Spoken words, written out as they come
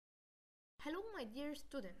Hello my dear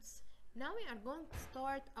students, now we are going to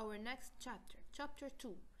start our next chapter, chapter 2,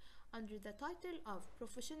 under the title of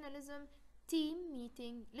Professionalism, Team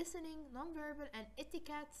Meeting, Listening, Nonverbal and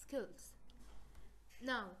Etiquette Skills.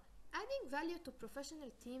 Now, adding value to professional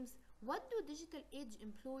teams, what do digital age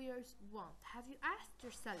employers want? Have you asked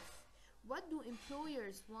yourself, what do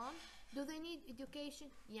employers want? Do they need education?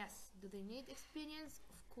 Yes. Do they need experience?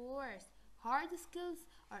 Of course. Hard skills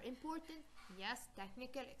are important? Yes.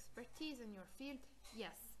 Technical expertise in your field?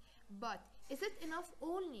 Yes. But is it enough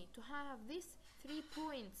only to have these 3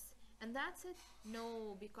 points and that's it?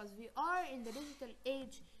 No, because we are in the digital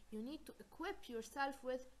age. You need to equip yourself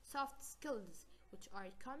with soft skills, which are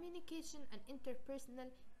communication and interpersonal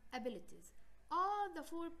abilities. All the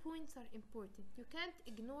 4 points are important. You can't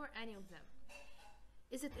ignore any of them.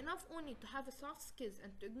 Is it enough only to have the soft skills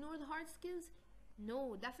and to ignore the hard skills?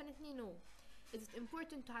 No, definitely no. Is it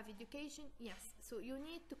important to have education? Yes. So you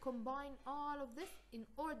need to combine all of this in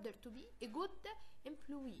order to be a good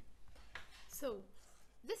employee. So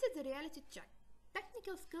this is a reality check.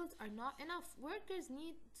 Technical skills are not enough. Workers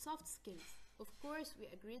need soft skills. Of course, we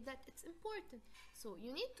agree that it's important. So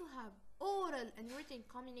you need to have oral and written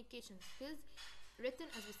communication skills, written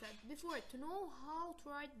as we said before, to know how to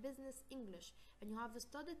write business English. And you have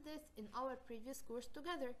studied this in our previous course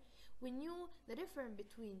together. We knew the difference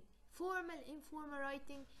between formal, informal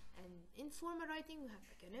writing, and informal writing. We have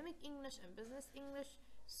academic English and business English.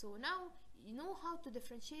 So now you know how to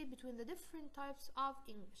differentiate between the different types of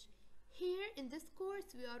English. Here in this course,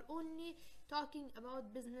 we are only talking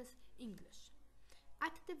about business English.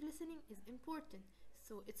 Active listening is important.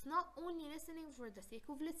 So it's not only listening for the sake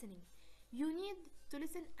of listening. You need to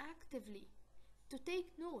listen actively, to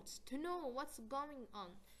take notes, to know what's going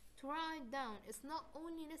on, to write down. It's not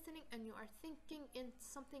only listening and you are thinking in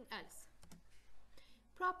something else.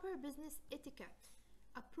 Proper business etiquette.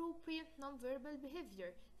 Appropriate nonverbal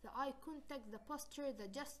behavior. The eye contact, the posture, the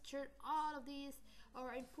gesture, all of these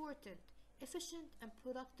are important. Efficient and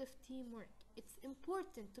productive teamwork. It's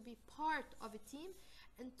important to be part of a team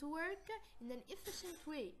and to work in an efficient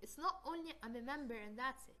way. It's not only I'm a member and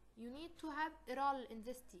that's it. You need to have a role in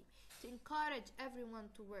this team, to encourage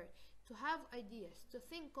everyone to work, to have ideas, to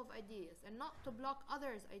think of ideas and not to block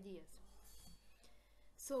others' ideas.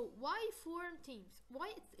 So why form teams?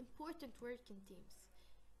 Why it's important to work in teams?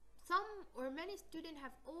 Some or many students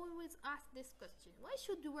have always asked this question. Why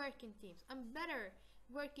should you work in teams? I'm better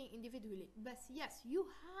working individually. But yes, you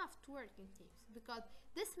have to work in teams because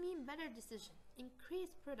this means better decision,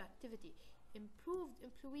 increased productivity, improved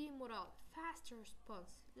employee morale, faster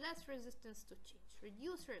response, less resistance to change,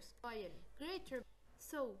 reduce risk, greater.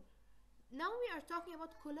 So now we are talking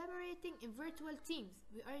about collaborating in virtual teams.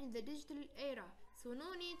 We are in the digital era. So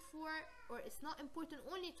no need for, or it's not important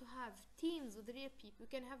only to have teams with real people.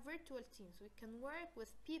 We can have virtual teams. We can work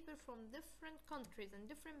with people from different countries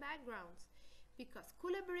and different backgrounds, because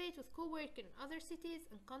collaborate with co-workers in other cities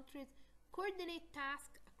and countries, coordinate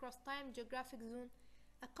tasks across time, geographic zone,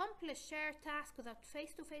 accomplish shared tasks without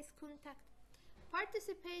face-to-face contact,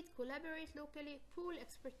 participate, collaborate locally, pool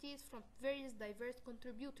expertise from various diverse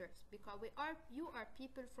contributors, because you are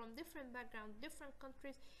people from different backgrounds, different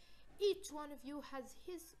countries. Each one of you has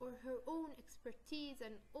his or her own expertise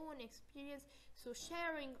and own experience, so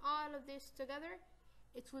sharing all of this together,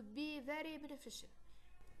 it would be very beneficial.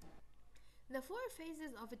 The 4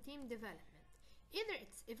 phases of a team development. Either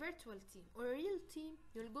it's a virtual team or a real team,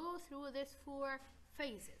 you'll go through these 4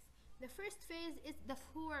 phases. The first phase is the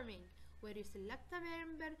forming, where you select a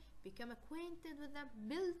member, become acquainted with them,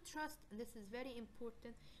 build trust, and this is very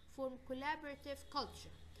important, form collaborative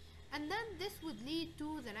culture. And then this would lead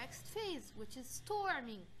to the next phase, which is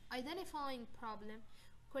storming, identifying problem,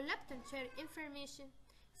 collect and share information,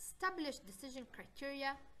 establish decision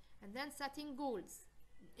criteria, and then setting goals.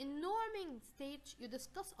 In norming stage, you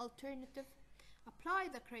discuss alternative, apply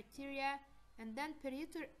the criteria, and then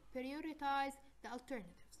prioritize the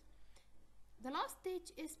alternatives. The last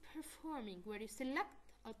stage is performing, where you select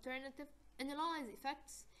alternative, analyze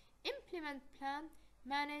effects, implement plan,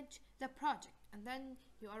 manage the project, and then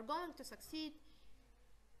you are going to succeed,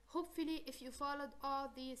 hopefully, if you followed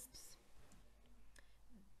all these.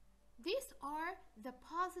 These are the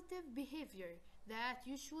positive behavior that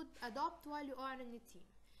you should adopt while you are in a team.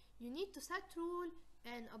 You need to set rules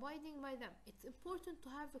and abiding by them. It's important to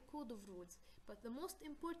have a code of rules, but the most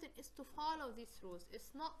important is to follow these rules.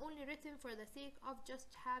 It's not only written for the sake of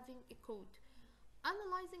just having a code.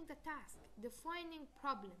 Analyzing the task, defining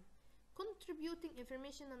problem, contributing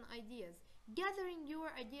information and ideas, gathering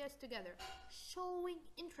your ideas together, showing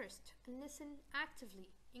interest and listen actively,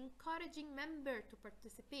 encouraging members to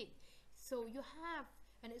participate. So you have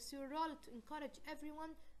and it's your role to encourage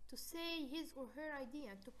everyone to say his or her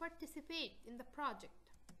idea and to participate in the project.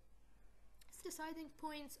 It's deciding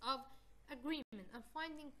points of agreement and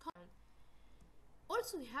finding common.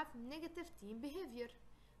 Also, we have negative team behavior,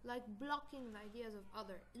 like blocking the ideas of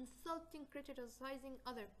others, insulting, criticizing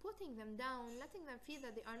others, putting them down, letting them feel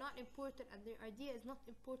that they are not important and their idea is not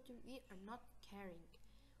important, we are not caring,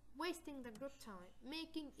 wasting the group time,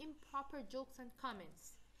 making improper jokes and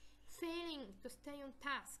comments, failing to stay on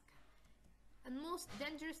task, and most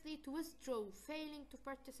dangerously to withdraw, failing to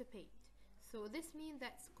participate. So this means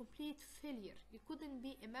that's complete failure. You couldn't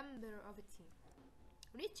be a member of a team.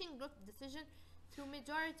 Reaching group decision through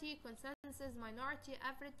majority, consensus, minority,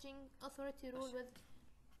 averaging, authority rule with.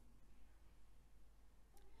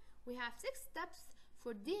 We have 6 steps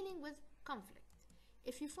for dealing with conflict.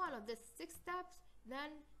 If you follow these 6 steps,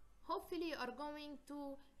 then hopefully you are going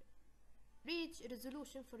to reach a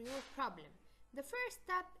resolution for your problem. The first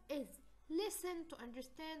step is listen to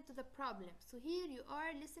understand to the problem. So here you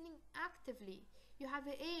are listening actively. You have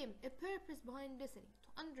an aim, a purpose behind listening, to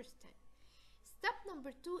understand. Step number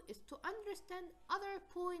 2 is to understand other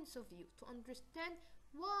points of view, to understand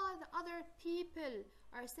why the other people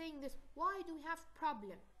are saying this, why do we have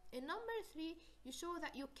problem. In number 3, you show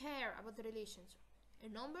that you care about the relationship.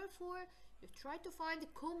 In number 4, you try to find a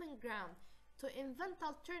common ground, to invent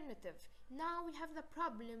alternative. Now we have the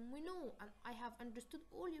problem, we know, and I have understood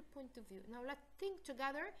all your point of view. Now let's think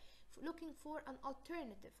together, looking for an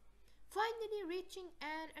alternative. Finally, reaching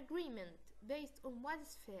an agreement based on what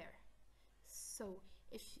is fair. So,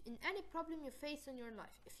 if in any problem you face in your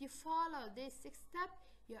life, if you follow these 6 steps,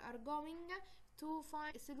 you are going to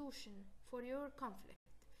find a solution for your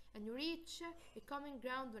conflict, and you reach a common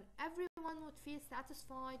ground when everyone would feel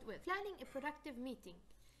satisfied with. Planning a productive meeting.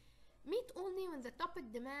 Meet only when the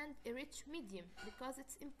topic demands a rich medium, because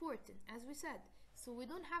it's important, as we said. So we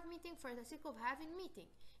don't have meeting for the sake of having meeting.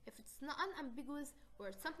 If it's not unambiguous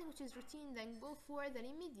or something which is routine, then go for the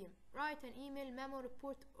medium. Write an email, memo,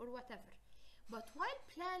 report, or whatever. But while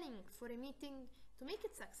planning for a meeting, to make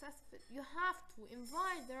it successful, you have to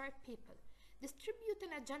invite the right people, distribute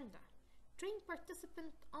an agenda, train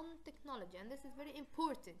participants on technology, and this is very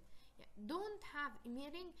important. Don't have a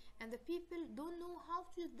meeting and the people don't know how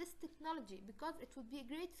to use this technology, because it would be a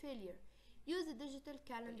great failure. Use a digital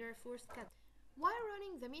calendar for scheduling. While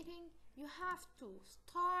running the meeting, you have to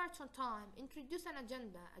start on time, introduce an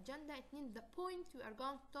agenda. Agenda, it means the points we are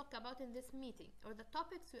going to talk about in this meeting, or the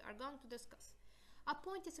topics we are going to discuss.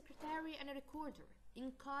 Appoint a secretary and a recorder.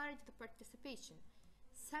 Encourage the participation.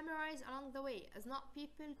 Summarize along the way, as not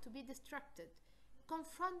people to be distracted.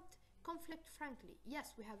 Confront conflict frankly.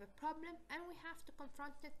 Yes, we have a problem and we have to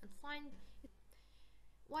confront it and find it.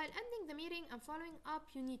 While ending the meeting and following up,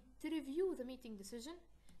 you need to review the meeting decision.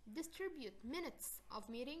 Distribute minutes of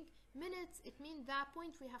meeting. Minutes, it means the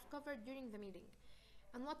point we have covered during the meeting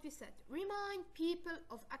and what we said. Remind people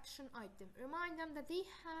of action item. Remind them that they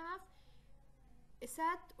have a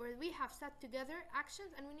set, or we have set together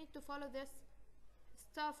actions and we need to follow this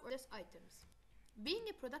stuff or these items. Being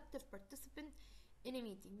a productive participant in a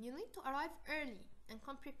meeting, you need to arrive early and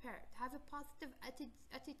come prepared. Have a positive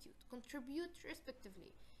attitude. Contribute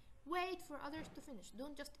respectively. Wait for others to finish.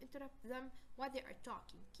 Don't just interrupt them while they are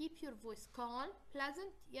talking. Keep your voice calm,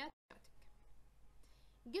 pleasant, yet static.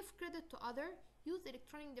 Give credit to others. Use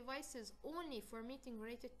electronic devices only for meeting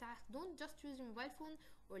related tasks. Don't just use your mobile phone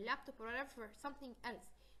or laptop or whatever for something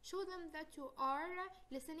else. Show them that you are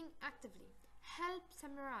listening actively. Help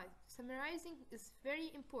summarize. Summarizing is very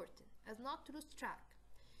important, as not to lose track.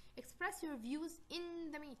 Express your views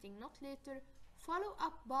in the meeting, not later. Follow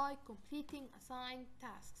up by completing assigned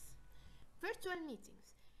tasks. Virtual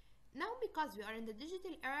meetings. Now, because we are in the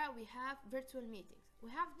digital era, we have virtual meetings. We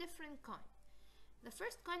have different kinds. The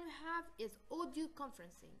first kind we have is audio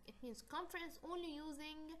conferencing. It means conference only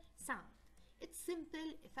using sound. It's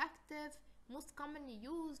simple, effective, most commonly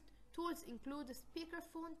used. Tools include a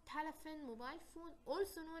speakerphone, telephone, mobile phone,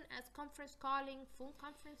 also known as conference calling, phone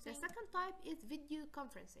conferencing. The second type is video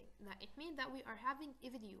conferencing. It means that we are having a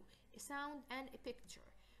video, a sound, and a picture.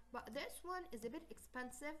 But this one is a bit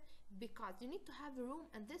expensive because you need to have a room,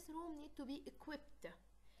 and this room needs to be equipped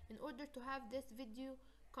in order to have this video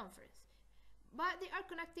conference. But they are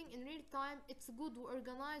connecting in real time. It's good,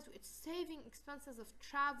 organized, it's saving expenses of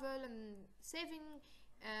travel and saving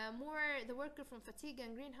more the worker from fatigue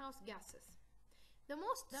and greenhouse gases. The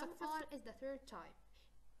most successful is the third type.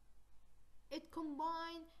 It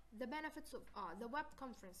combines the benefits of the web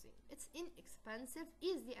conferencing. It's inexpensive,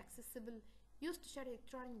 easily accessible, used to share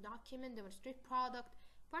electronic document, demonstrate product,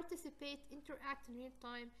 participate, interact in real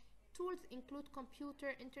time. Tools include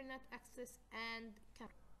computer, internet access, and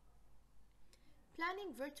camera.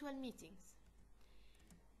 Planning virtual meetings.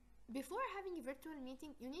 Before having a virtual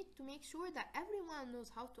meeting, you need to make sure that everyone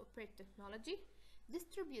knows how to operate technology,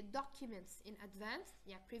 distribute documents in advance,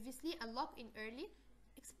 previously, and log in early,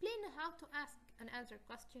 explain how to ask and answer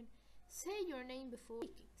questions, say your name before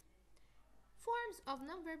speaking. Forms of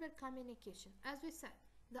nonverbal communication. As we said,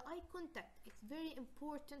 the eye contact. It's very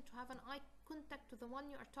important to have an eye contact to the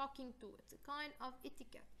one you are talking to. It's a kind of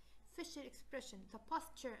etiquette. Facial expression, the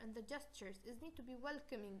posture and the gestures need to be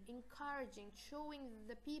welcoming, encouraging, showing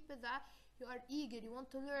the people that you are eager, you want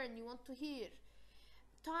to learn, you want to hear.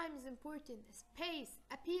 Time is important. Space,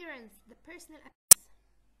 appearance, the personal appearance.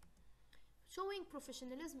 Showing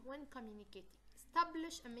professionalism when communicating.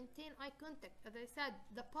 Establish and maintain eye contact. As I said,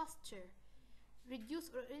 the posture.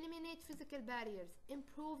 Reduce or eliminate physical barriers.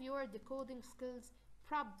 Improve your decoding skills.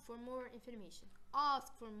 Probe for more information.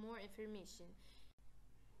 Ask for more information.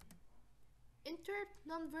 Interpret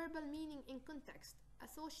nonverbal meaning in context.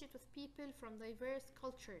 Associate with people from diverse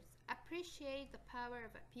cultures. Appreciate the power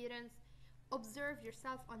of appearance. Observe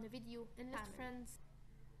yourself on a video and let friends.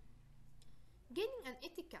 Gaining an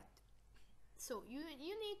etiquette. So you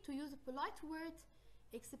need to use polite words,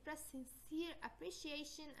 express sincere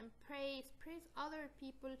appreciation and praise other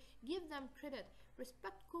people, give them credit,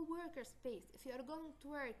 respect co-worker space. If you are going to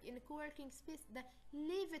work in a co-working space, then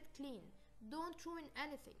leave it clean. Don't ruin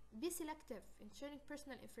anything. Be selective in sharing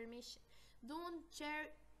personal information. Don't share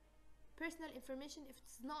personal information if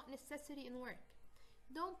it's not necessary in work.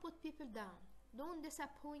 Don't put people down. Don't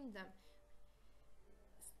disappoint them.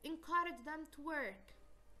 Encourage them to work.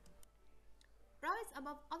 Rise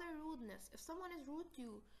above other rudeness. If someone is rude to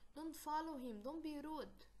you, don't follow him. Don't be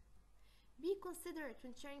rude. Be considerate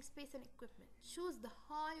when sharing space and equipment. Choose the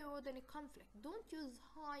high road in a conflict. Don't use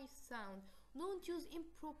high sound. Don't use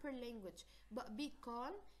improper language, but be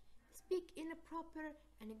calm. Speak in a proper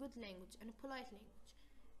and a good language and a polite language.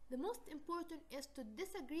 The most important is to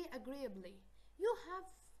disagree agreeably. You have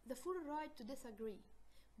the full right to disagree,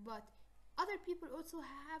 but other people also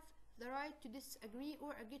have the right to disagree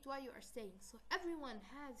or agree to what you are saying. So everyone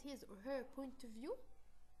has his or her point of view,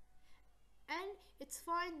 and it's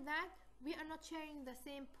fine that we are not sharing the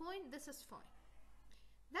same point. This is fine.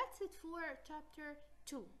 That's it for chapter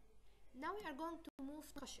 2. Now we are going to move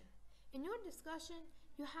to discussion. In your discussion,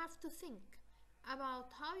 you have to think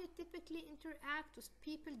about how you typically interact with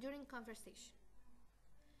people during conversation,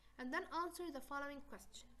 and then answer the following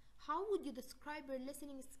question. How would you describe your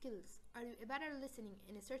listening skills? Are you better listening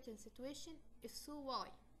in a certain situation? If so,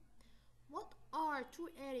 why? What are 2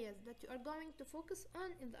 areas that you are going to focus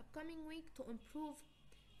on in the upcoming week to improve?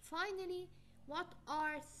 Finally, what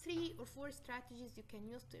are 3 or 4 strategies you can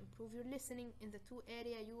use to improve your listening in the 2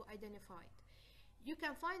 areas you identified? You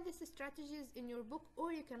can find these strategies in your book,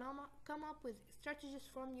 or you can come up with strategies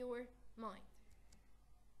from your mind.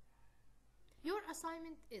 Your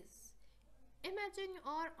assignment is, imagine you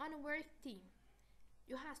are on a work team.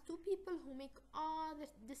 You have 2 people who make all the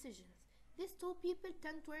decisions. These 2 people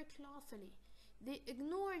tend to work lawfully. They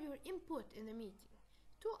ignore your input in the meeting.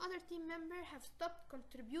 2 other team members have stopped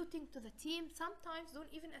contributing to the team, sometimes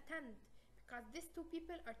don't even attend, because these 2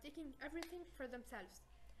 people are taking everything for themselves.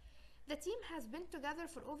 The team has been together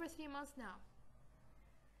for over 3 months now.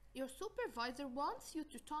 Your supervisor wants you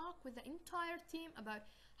to talk with the entire team about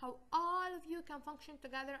how all of you can function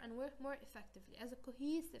together and work more effectively as a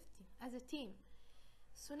cohesive team, as a team.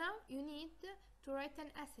 So now you need to write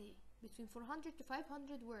an essay between 400 to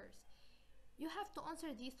 500 words. You have to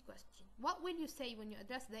answer these questions. What will you say when you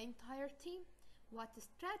address the entire team? What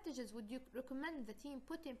strategies would you recommend the team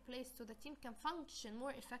put in place so the team can function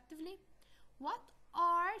more effectively? What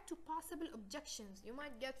are 2 possible objections you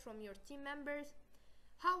might get from your team members?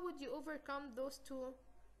 How would you overcome those 2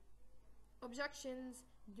 objections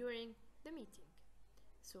during the meeting?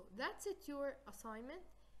 So that's it, your assignment.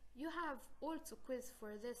 You have also quiz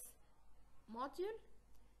for this module.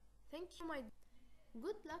 Thank you,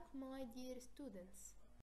 good luck, my dear students.